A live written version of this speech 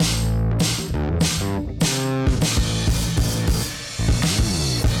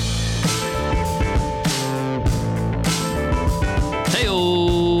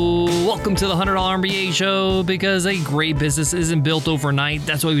to the $100 MBA show, because a great business isn't built overnight.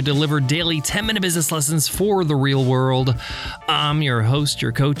 That's why we deliver daily 10-minute business lessons for the real world. I'm your host,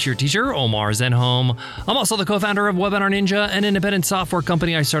 your coach, your teacher, Omar Zenhom. I'm also the co-founder of Webinar Ninja, an independent software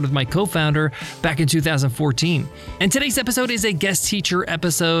company I started with my co-founder back in 2014. And today's episode is a guest teacher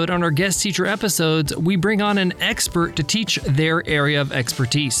episode. On our guest teacher episodes, we bring on an expert to teach their area of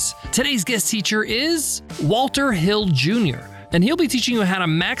expertise. Today's guest teacher is Walter Hill Jr., and he'll be teaching you how to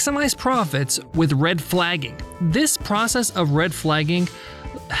maximize profits with red flagging. This process of red flagging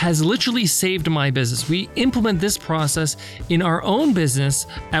has literally saved my business. We implement this process in our own business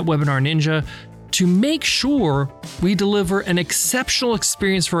at Webinar Ninja to make sure we deliver an exceptional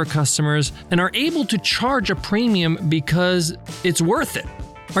experience for our customers and are able to charge a premium because it's worth it.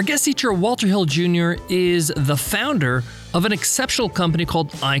 Our guest teacher, Walter Hill Jr., is the founder of an exceptional company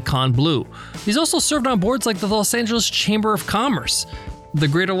called Icon Blue. He's also served on boards like the Los Angeles Chamber of Commerce, the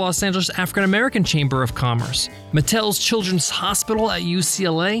Greater Los Angeles African American Chamber of Commerce, Mattel's Children's Hospital at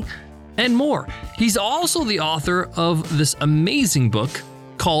UCLA, and more. He's also the author of this amazing book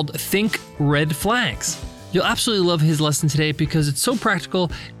called Think Red Flags. You'll absolutely love his lesson today because it's so practical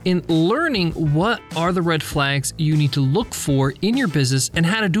in learning what are the red flags you need to look for in your business and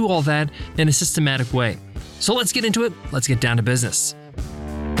how to do all that in a systematic way. So let's get into it. Let's get down to business.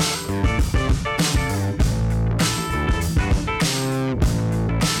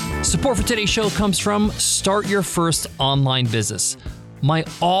 Support for today's show comes from Start Your First Online Business, my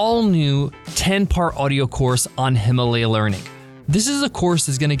all-new 10-part audio course on Himalaya Learning. This is a course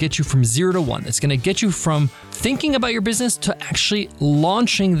that's going to get you from 0 to 1. It's going to get you from thinking about your business to actually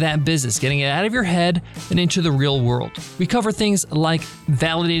launching that business, getting it out of your head and into the real world. We cover things like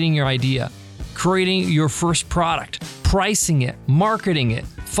validating your idea, creating your first product, pricing it, marketing it,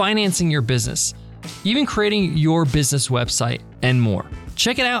 financing your business, even creating your business website, and more.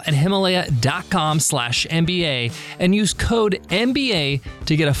 Check it out at Himalaya.com/MBA and use code MBA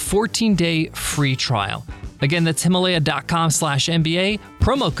to get a 14-day free trial. Again, that's Himalaya.com/MBA,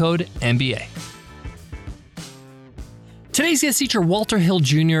 promo code MBA. Today's guest teacher, Walter Hill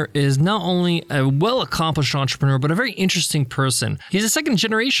Jr., is not only a well-accomplished entrepreneur, but a very interesting person. He's a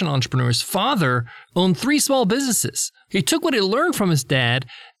second-generation entrepreneur. His father owned 3 small businesses. He took what he learned from his dad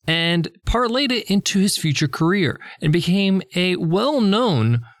and parlayed it into his future career and became a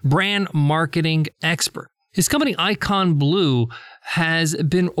well-known brand marketing expert. His company, Icon Blue, has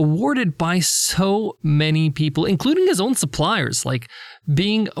been awarded by so many people, including his own suppliers, like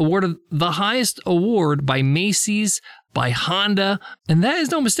being awarded the highest award by Macy's, by Honda. And that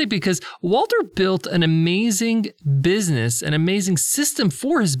is no mistake because Walter built an amazing business, an amazing system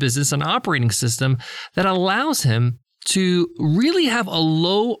for his business, an operating system that allows him to really have a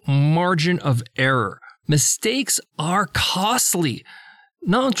low margin of error. Mistakes are costly.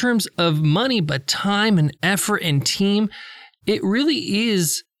 Not in terms of money, but time and effort and team. It really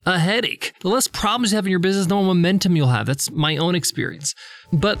is a headache. The less problems you have in your business, the more momentum you'll have. That's my own experience.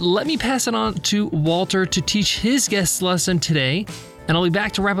 But let me pass it on to Walter to teach his guest lesson today, and I'll be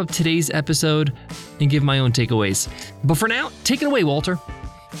back to wrap up today's episode and give my own takeaways. But for now, take it away, Walter.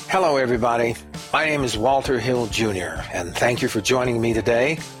 Hello, everybody. My name is Walter Hill Jr., and thank you for joining me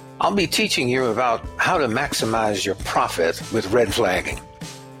today. I'll be teaching you about how to maximize your profit with red flagging.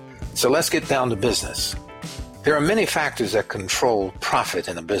 So let's get down to business. There are many factors that control profit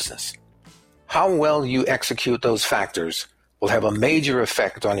in a business. How well you execute those factors will have a major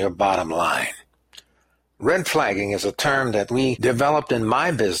effect on your bottom line. Red flagging is a term that we developed in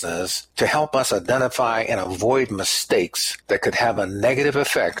my business to help us identify and avoid mistakes that could have a negative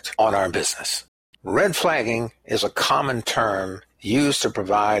effect on our business. Red flagging is a common term used to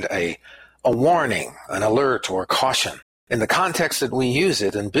provide a warning, an alert, or caution. In the context that we use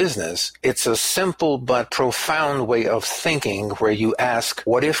it in business, it's a simple but profound way of thinking where you ask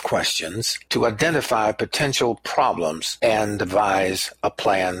what-if questions to identify potential problems and devise a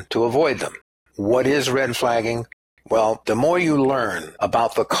plan to avoid them. What is red flagging? Well, the more you learn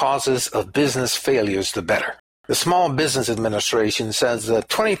about the causes of business failures, the better. The Small Business Administration says that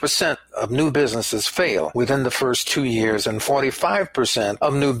 20% of new businesses fail within the first 2 years and 45%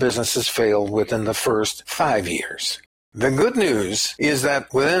 of new businesses fail within the first 5 years. The good news is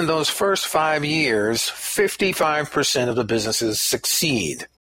that within those first 5 years, 55% of the businesses succeed.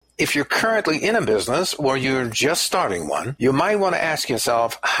 If you're currently in a business or you're just starting one, you might want to ask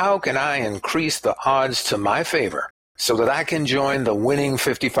yourself, how can I increase the odds to my favor so that I can join the winning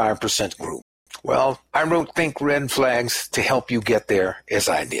 55% group? Well, I wrote Think Red Flags to help you get there as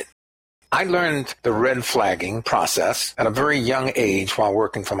I did. I learned the red flagging process at a very young age while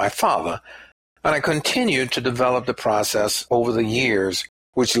working for my father, and I continued to develop the process over the years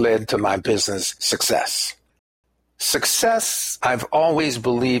which led to my business success. Success, I've always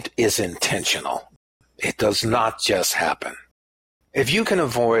believed, is intentional. It does not just happen. If you can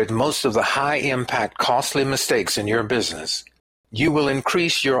avoid most of the high-impact, costly mistakes in your business, you will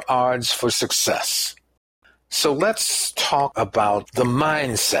increase your odds for success. So let's talk about the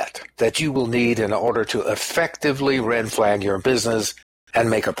mindset that you will need in order to effectively red flag your business and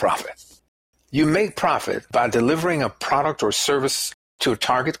make a profit. You make profit by delivering a product or service to a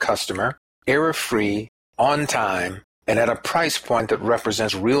target customer, error-free, on time, and at a price point that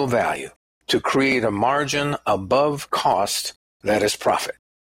represents real value to create a margin above cost that is profit.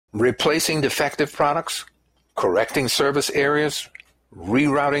 Replacing defective products, correcting service areas,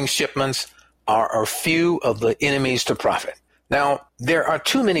 rerouting shipments are a few of the enemies to profit. Now, there are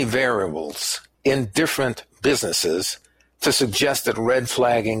too many variables in different businesses to suggest that red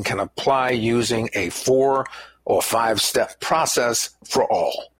flagging can apply using a 4 or 5-step process for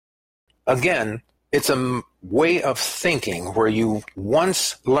all. Again, it's a way of thinking where you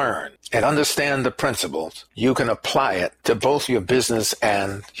once learn and understand the principles, you can apply it to both your business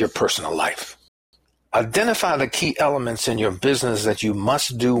and your personal life. Identify the key elements in your business that you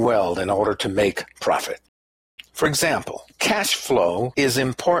must do well in order to make profit. For example, cash flow is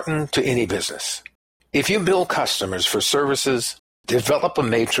important to any business. If you build customers for services, develop a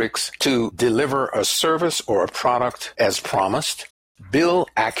matrix to deliver a service or a product as promised, bill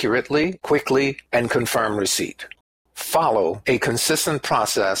accurately, quickly, and confirm receipt. Follow a consistent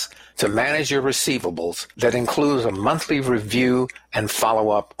process to manage your receivables that includes a monthly review and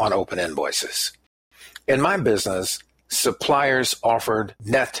follow-up on open invoices. In my business, suppliers offered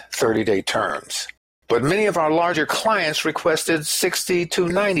net 30-day terms, but many of our larger clients requested 60 to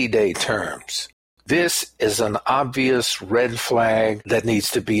 90-day terms. This is an obvious red flag that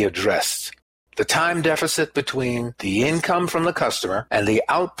needs to be addressed. The time deficit between the income from the customer and the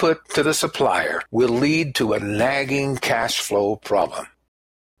output to the supplier will lead to a nagging cash flow problem.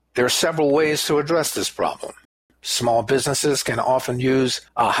 There are several ways to address this problem. Small businesses can often use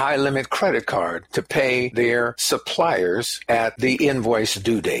a high-limit credit card to pay their suppliers at the invoice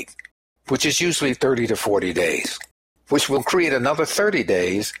due date, which is usually 30 to 40 days, which will create another 30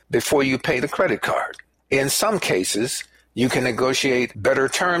 days before you pay the credit card. In some cases, you can negotiate better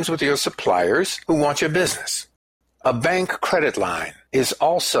terms with your suppliers who want your business. A bank credit line is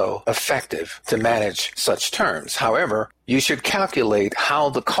also effective to manage such terms. However, you should calculate how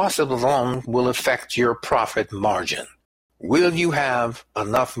the cost of the loan will affect your profit margin. Will you have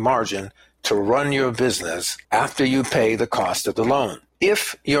enough margin to run your business after you pay the cost of the loan?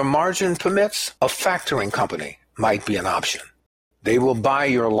 If your margin permits, a factoring company might be an option. They will buy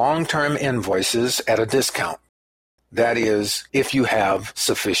your long-term invoices at a discount. That is, if you have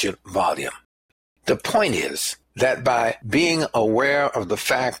sufficient volume. The point is that by being aware of the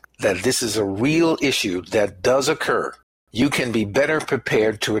fact that this is a real issue that does occur, you can be better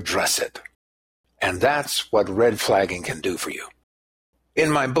prepared to address it. And that's what red flagging can do for you.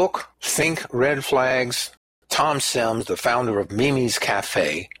 In my book, Think Red Flags, Tom Sims, the founder of Mimi's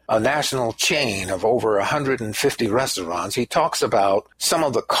Cafe, a national chain of over 150 restaurants, he talks about some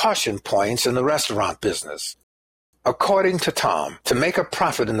of the caution points in the restaurant business. According to Tom, to make a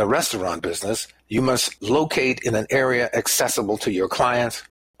profit in the restaurant business, you must locate in an area accessible to your clients,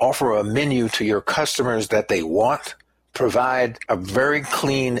 offer a menu to your customers that they want, provide a very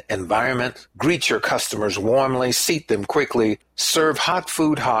clean environment, greet your customers warmly, seat them quickly, serve hot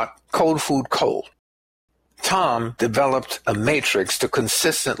food hot, cold food cold. Tom developed a matrix to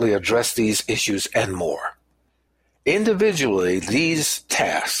consistently address these issues and more. Individually, these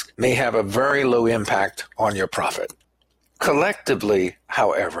tasks may have a very low impact on your profit. Collectively,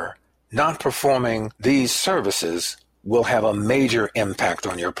 however, not performing these services will have a major impact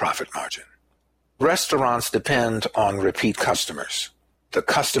on your profit margin. Restaurants depend on repeat customers. The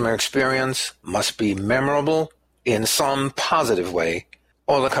customer experience must be memorable in some positive way,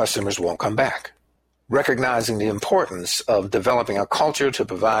 or the customers won't come back. Recognizing the importance of developing a culture to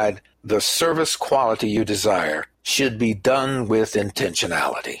provide the service quality you desire should be done with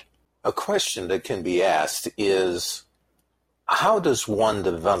intentionality. A question that can be asked is, how does one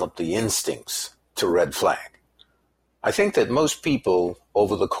develop the instincts to red flag? I think that most people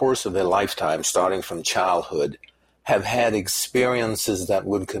over the course of their lifetime, starting from childhood, have had experiences that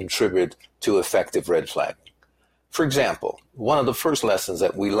would contribute to effective red flagging. For example, one of the first lessons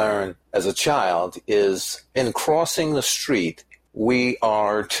that we learn as a child is in crossing the street, we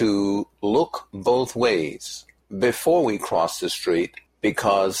are to look both ways before we cross the street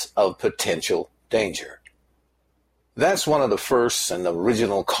because of potential danger. That's one of the first and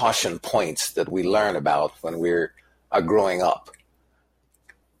original caution points that we learn about when we're growing up.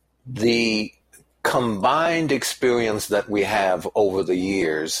 The combined experience that we have over the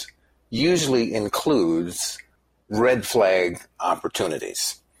years usually includes red flag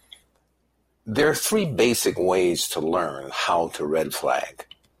opportunities. There are three basic ways to learn how to red flag.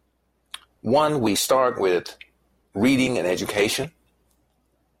 One, we start with reading and education,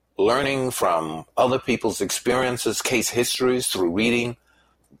 learning from other people's experiences, case histories through reading,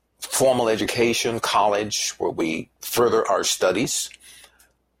 formal education, college, where we further our studies,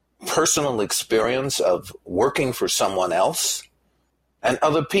 personal experience of working for someone else, and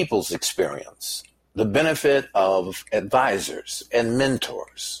other people's experience, the benefit of advisors and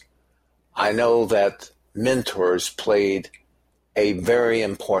mentors. I know that mentors played a very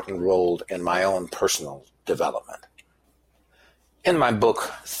important role in my own personal development. In my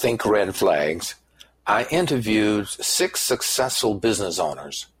book, Think Red Flags, I interviewed 6 successful business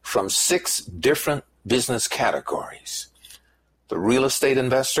owners from 6 different business categories: the real estate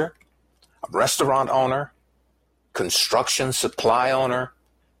investor, a restaurant owner, construction supply owner,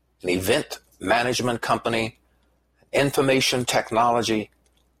 an event management company, information technology,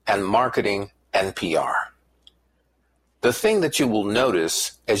 and marketing and PR. The thing that you will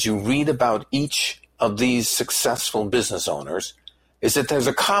notice as you read about each of these successful business owners is that there's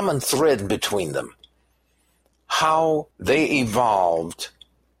a common thread between them. How they evolved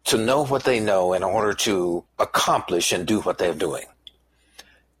to know what they know in order to accomplish and do what they're doing.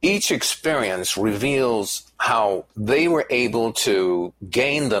 Each experience reveals how they were able to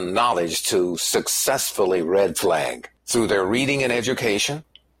gain the knowledge to successfully red flag through their reading and education,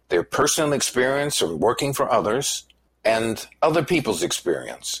 their personal experience of working for others, and other people's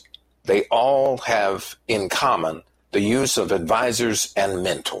experience. They all have in common the use of advisors and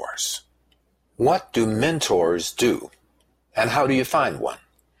mentors. What do mentors do, and how do you find one?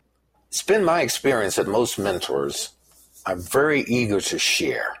 It's been my experience that most mentors are very eager to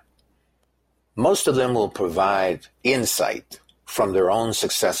share. Most of them will provide insight from their own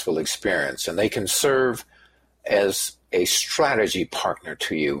successful experience, and they can serve as a strategy partner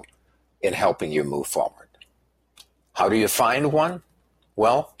to you in helping you move forward. How do you find one?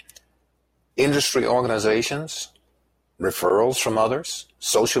 Well, industry organizations, referrals from others,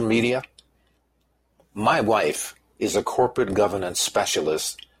 social media. My wife is a corporate governance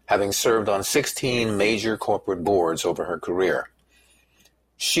specialist, having served on 16 major corporate boards over her career.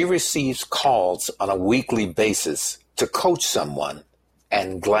 She receives calls on a weekly basis to coach someone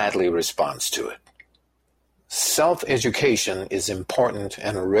and gladly responds to it. Self-education is important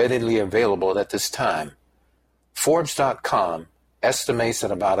and readily available at this time. Forbes.com estimates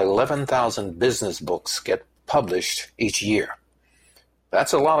that about 11,000 business books get published each year.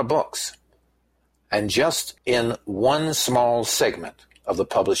 That's a lot of books. And just in one small segment of the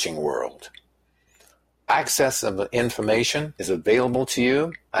publishing world. Access of information is available to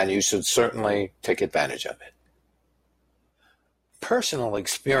you, and you should certainly take advantage of it. Personal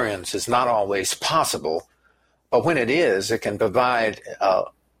experience is not always possible, but when it is, it can provide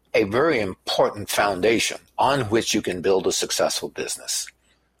a very important foundation on which you can build a successful business.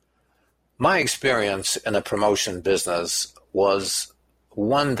 My experience in the promotion business was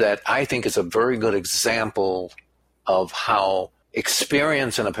one that I think is a very good example of how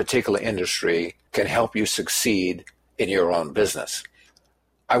experience in a particular industry can help you succeed in your own business.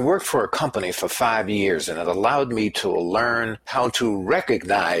 I worked for a company for 5 years, and it allowed me to learn how to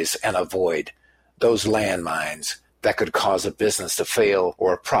recognize and avoid those landmines that could cause a business to fail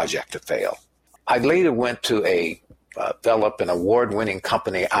or a project to fail. I later went to develop an award-winning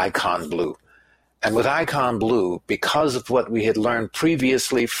company, Icon Blue. And with Icon Blue, because of what we had learned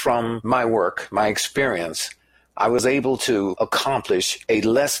previously from my work, my experience, I was able to accomplish a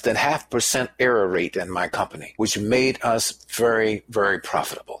less than 0.5% error rate in my company, which made us very, very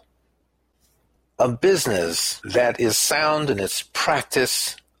profitable. A business that is sound in its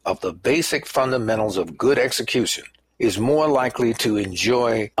practice of the basic fundamentals of good execution is more likely to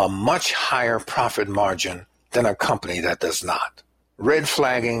enjoy a much higher profit margin than a company that does not. Red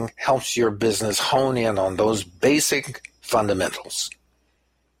flagging helps your business hone in on those basic fundamentals.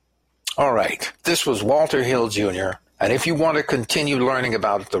 All right, this was Walter Hill Jr., and if you want to continue learning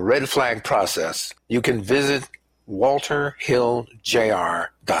about the red flag process, you can visit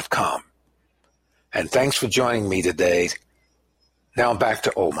walterhilljr.com. And thanks for joining me today. Now back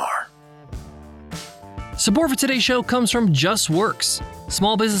to Omar. Support for today's show comes from JustWorks.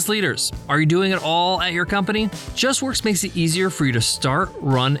 Small business leaders, are you doing it all at your company? JustWorks makes it easier for you to start,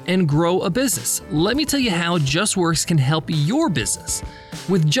 run, and grow a business. Let me tell you how JustWorks can help your business.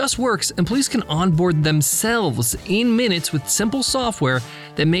 With JustWorks, employees can onboard themselves in minutes with simple software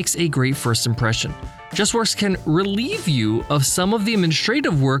that makes a great first impression. JustWorks can relieve you of some of the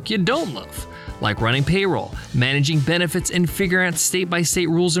administrative work you don't love, like running payroll, managing benefits, and figuring out state-by-state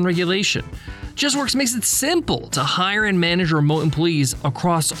rules and regulation. JustWorks makes it simple to hire and manage remote employees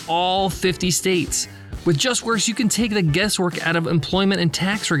across all 50 states. With JustWorks, you can take the guesswork out of employment and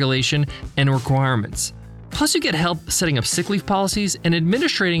tax regulation and requirements. Plus, you get help setting up sick leave policies and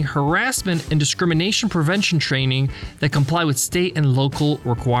administrating harassment and discrimination prevention training that comply with state and local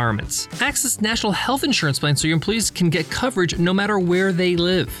requirements. Access national health insurance plans so your employees can get coverage no matter where they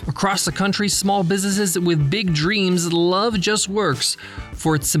live. Across the country, small businesses with big dreams love JustWorks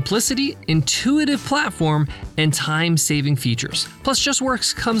for its simplicity, intuitive platform, and time-saving features. Plus,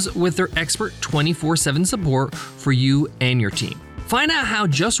 JustWorks comes with their expert 24/7 support for you and your team. Find out how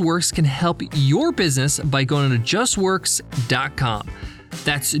JustWorks can help your business by going to justworks.com.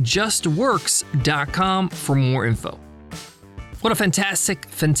 That's justworks.com for more info. What a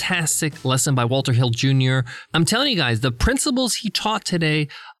fantastic lesson by Walter Hill Jr. I'm telling you guys, the principles he taught today,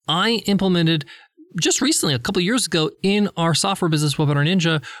 I implemented just recently, a couple of years ago, in our software business, Webinar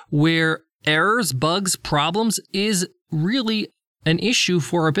Ninja, where errors, bugs, problems is really an issue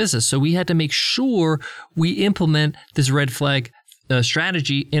for our business. So we had to make sure we implement this red flag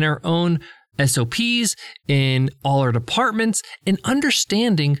strategy in our own SOPs, in all our departments, and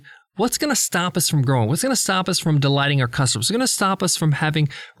understanding what's going to stop us from growing, what's going to stop us from delighting our customers, what's going to stop us from having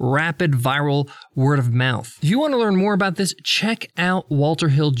rapid viral word of mouth. If you want to learn more about this, check out Walter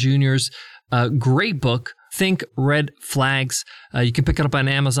Hill Jr.'s great book, Think Red Flags. You can pick it up on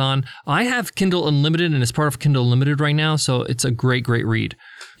Amazon. I have Kindle Unlimited, and it's part of Kindle Unlimited right now, so it's a great read.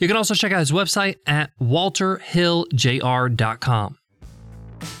 You can also check out his website at walterhilljr.com.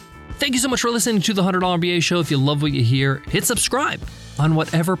 Thank you so much for listening to the $100 MBA Show. If you love what you hear, hit subscribe on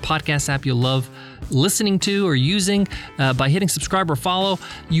whatever podcast app you love listening to or using. By hitting subscribe or follow,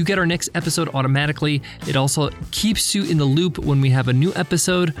 you get our next episode automatically. It also keeps you in the loop when we have a new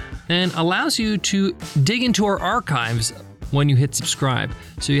episode and allows you to dig into our archives when you hit subscribe.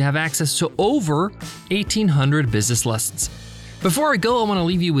 So you have access to over 1,800 business lessons. Before I go, I want to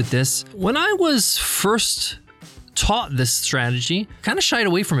leave you with this. When I was first taught this strategy, kind of shied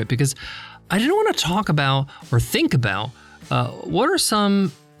away from it because I didn't want to talk about or think about what are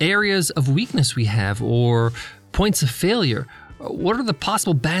some areas of weakness we have or points of failure. What are the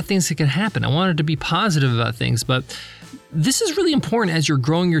possible bad things that can happen? I wanted to be positive about things, but this is really important as you're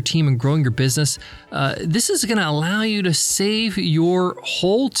growing your team and growing your business. This is going to allow you to save your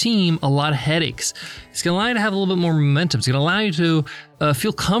whole team a lot of headaches. It's going to allow you to have a little bit more momentum. It's going to allow you to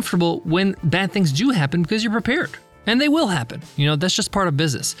feel comfortable when bad things do happen because you're prepared. And they will happen. You know, that's just part of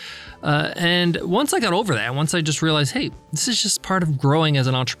business. And once I got over that, once I just realized, hey, this is just part of growing as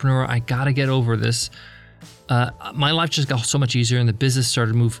an entrepreneur, I got to get over this. My life just got so much easier and the business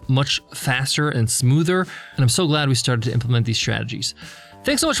started to move much faster and smoother. And I'm so glad we started to implement these strategies.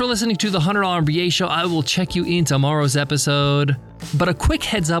 Thanks so much for listening to the $100 MBA Show. I will check you in tomorrow's episode. But a quick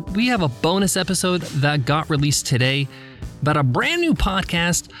heads up, we have a bonus episode that got released today about a brand new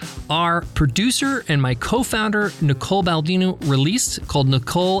podcast our producer and my co-founder, Nicole Baldino, released called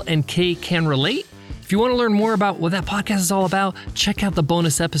Nicole and Kay Can Relate. If you want to learn more about what that podcast is all about, check out the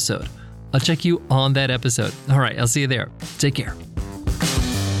bonus episode. I'll check you on that episode. All right, I'll see you there. Take care.